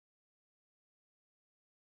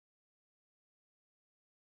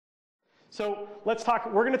So we're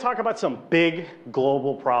going to talk about some big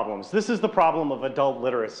global problems. This is the problem of adult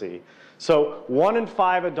literacy. So 1 in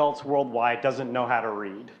 5 adults worldwide doesn't know how to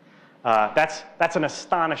read. That's an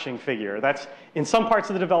astonishing figure. In some parts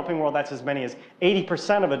of the developing world, that's as many as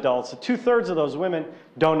 80% of adults. 2/3 of those women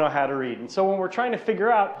don't know how to read. And so when we're trying to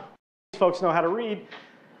figure out who these folks know how to read,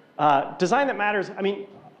 design that matters. I mean,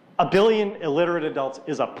 1 billion illiterate adults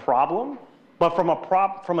is a problem, but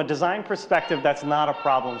from a design perspective, that's not a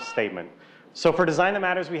problem statement. So for Design That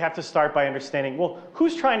Matters, we have to start by understanding, well,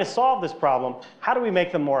 who's trying to solve this problem? How do we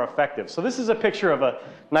make them more effective? So this is a picture of a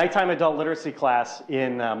nighttime adult literacy class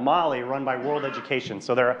in Mali run by World Education.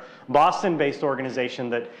 So they're a Boston-based organization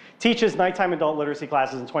that teaches nighttime adult literacy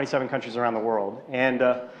classes in 27 countries around the world. And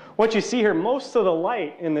what you see here, most of the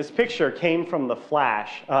light in this picture came from the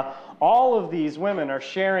flash. All of these women are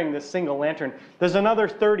sharing this single lantern. There's another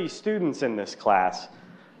 30 students in this class.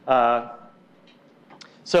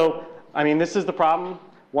 I mean, this is the problem.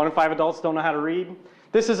 1 in 5 adults don't know how to read.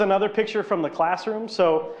 This is another picture from the classroom.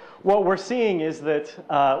 So what we're seeing is that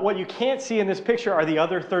what you can't see in this picture are the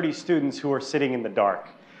other 30 students who are sitting in the dark.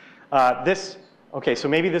 Okay, so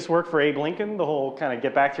maybe this worked for Abe Lincoln, the whole kind of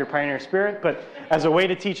get back to your pioneer spirit, but as a way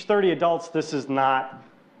to teach 30 adults, this is not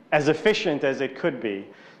as efficient as it could be.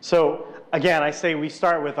 So again, I say we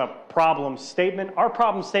start with a problem statement. Our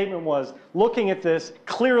problem statement was, looking at this,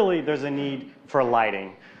 clearly there's a need for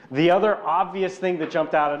lighting. The other obvious thing that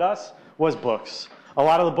jumped out at us was books. A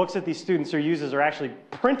lot of the books that these students are using are actually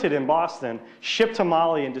printed in Boston, shipped to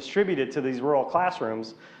Mali, and distributed to these rural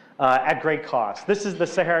classrooms at great cost. This is the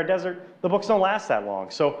Sahara Desert. The books don't last that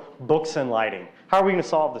long, so books and lighting. How are we going to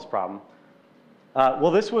solve this problem?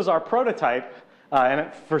 Well, this was our prototype,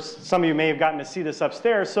 and for some of you may have gotten to see this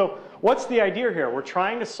upstairs. So what's the idea here? We're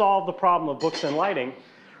trying to solve the problem of books and lighting.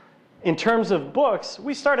 In terms of books,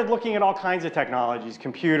 we started looking at all kinds of technologies,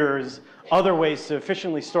 computers, other ways to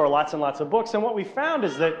efficiently store lots and lots of books. And what we found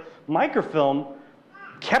is that microfilm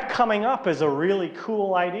kept coming up as a really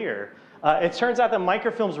cool idea. It turns out that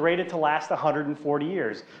microfilm's rated to last 140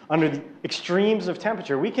 years under the extremes of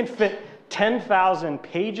temperature. We can fit 10,000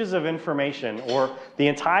 pages of information, or the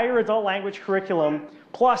entire adult language curriculum,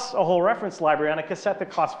 plus a whole reference library on a cassette that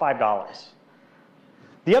costs $5.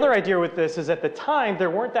 The other idea with this is, at the time,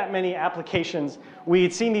 there weren't that many applications. We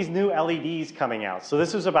had seen these new LEDs coming out. So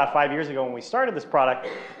this was about 5 years ago when we started this product.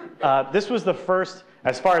 This was the first,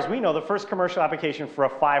 as far as we know, the first commercial application for a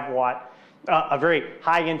 5-watt, a very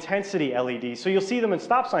high-intensity LED. So you'll see them in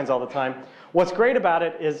stop signs all the time. What's great about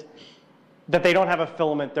it is that they don't have a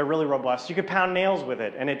filament. They're really robust. You can pound nails with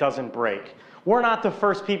it, and it doesn't break. We're not the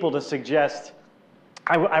first people to suggest.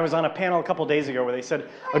 I was on a panel a couple days ago where they said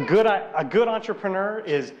a good entrepreneur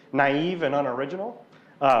is naive and unoriginal.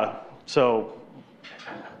 So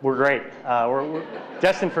we're great. We're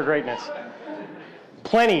destined for greatness.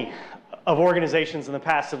 Plenty of organizations in the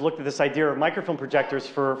past have looked at this idea of microfilm projectors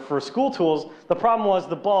for school tools. The problem was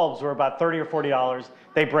the bulbs were about $30 or $40.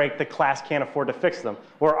 They break. The class can't afford to fix them.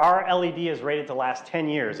 Where our LED is rated to last 10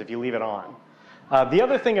 years if you leave it on. The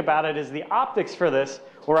other thing about it is the optics for this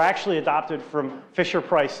were actually adopted from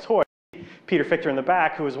Fisher-Price toys. Peter Fichter in the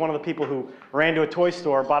back, who was one of the people who ran to a toy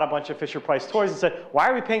store, bought a bunch of Fisher-Price toys and said, why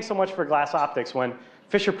are we paying so much for glass optics when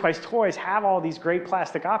Fisher-Price toys have all these great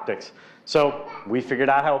plastic optics? So we figured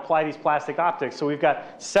out how to apply these plastic optics. So we've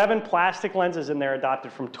got 7 plastic lenses in there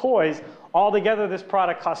adopted from toys. Altogether, this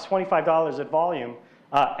product costs $25 at volume,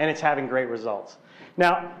 and it's having great results.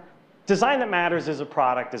 Now, Design That Matters is a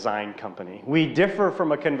product design company. We differ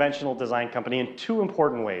from a conventional design company in 2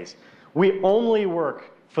 important ways. We only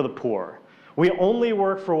work for the poor. We only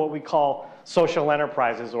work for what we call social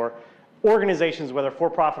enterprises, or organizations, whether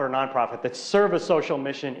for-profit or non-profit, that serve a social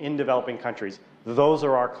mission in developing countries. Those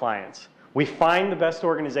are our clients. We find the best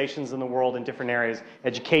organizations in the world in different areas: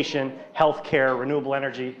 education, healthcare, renewable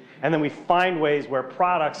energy, and then we find ways where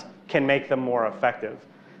products can make them more effective.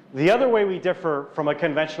 The other way we differ from a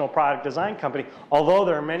conventional product design company, although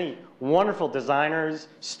there are many wonderful designers,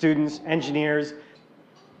 students, engineers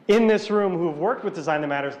in this room who have worked with Design That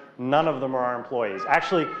Matters, none of them are our employees.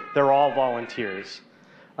 Actually, they're all volunteers.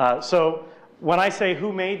 So when I say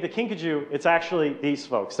who made the Kinkajou, it's actually these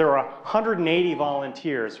folks. There are 180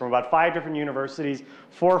 volunteers from about 5 different universities,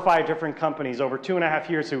 4 or 5 different companies over 2.5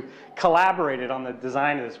 years who collaborated on the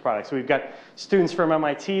design of this product. So we've got students from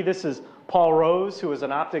MIT. This is Paul Rose, who is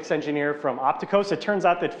an optics engineer from Opticos. It turns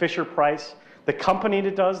out that Fisher-Price, the company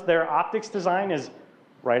that does their optics design, is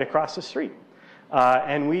right across the street.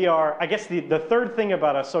 And we are, I guess the third thing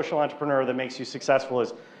about a social entrepreneur that makes you successful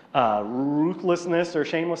is ruthlessness or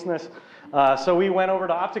shamelessness. So we went over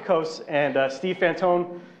to Opticos, and Steve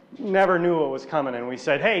Fantone never knew what was coming, and we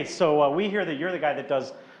said, hey, so we hear that you're the guy that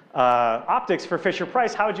does optics for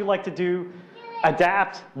Fisher-Price. How would you like to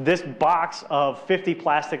adapt this box of 50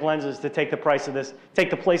 plastic lenses to take the place of this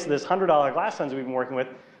 $100 glass lens we've been working with?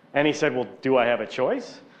 And he said, well, do I have a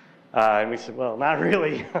choice? And we said, well, not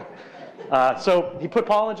really. So he put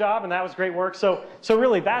Paul in a job, and that was great work. So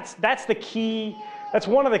really, that's the key. That's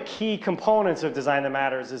one of the key components of Design That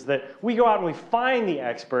Matters, is that we go out and we find the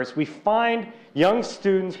experts. We find young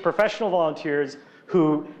students, professional volunteers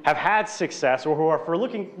who have had success or who are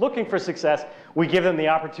looking for success. We give them the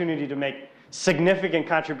opportunity to make significant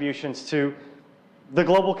contributions to the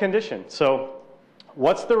global condition. So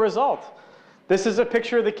what's the result? This is a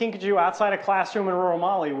picture of the Kinkajou outside a classroom in rural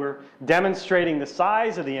Mali. We're demonstrating the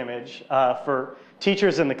size of the image for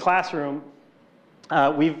teachers in the classroom.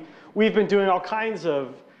 We've been doing all kinds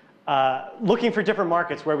of looking for different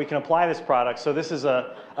markets where we can apply this product. So this is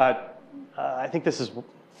I think this is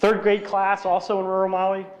third grade class also in rural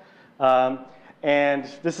Mali. And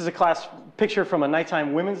this is a picture from a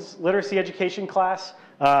nighttime women's literacy education class.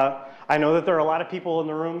 I know that there are a lot of people in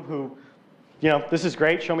the room who, this is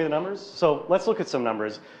great, show me the numbers. So let's look at some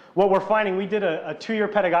numbers. What we're finding, we did a 2-year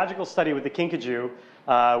pedagogical study with the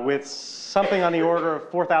Kinkajou with something on the order of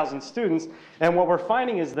 4,000 students. And what we're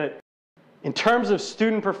finding is that in terms of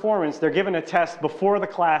student performance, they're given a test before the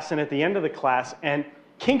class and at the end of the class, and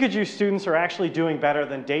Kinkajou students are actually doing better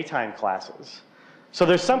than daytime classes. So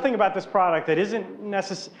there's something about this product that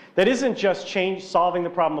isn't just solving the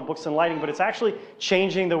problem of books and lighting, but it's actually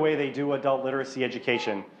changing the way they do adult literacy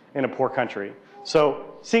education in a poor country.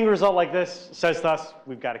 So seeing a result like this says to us,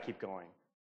 we've got to keep going.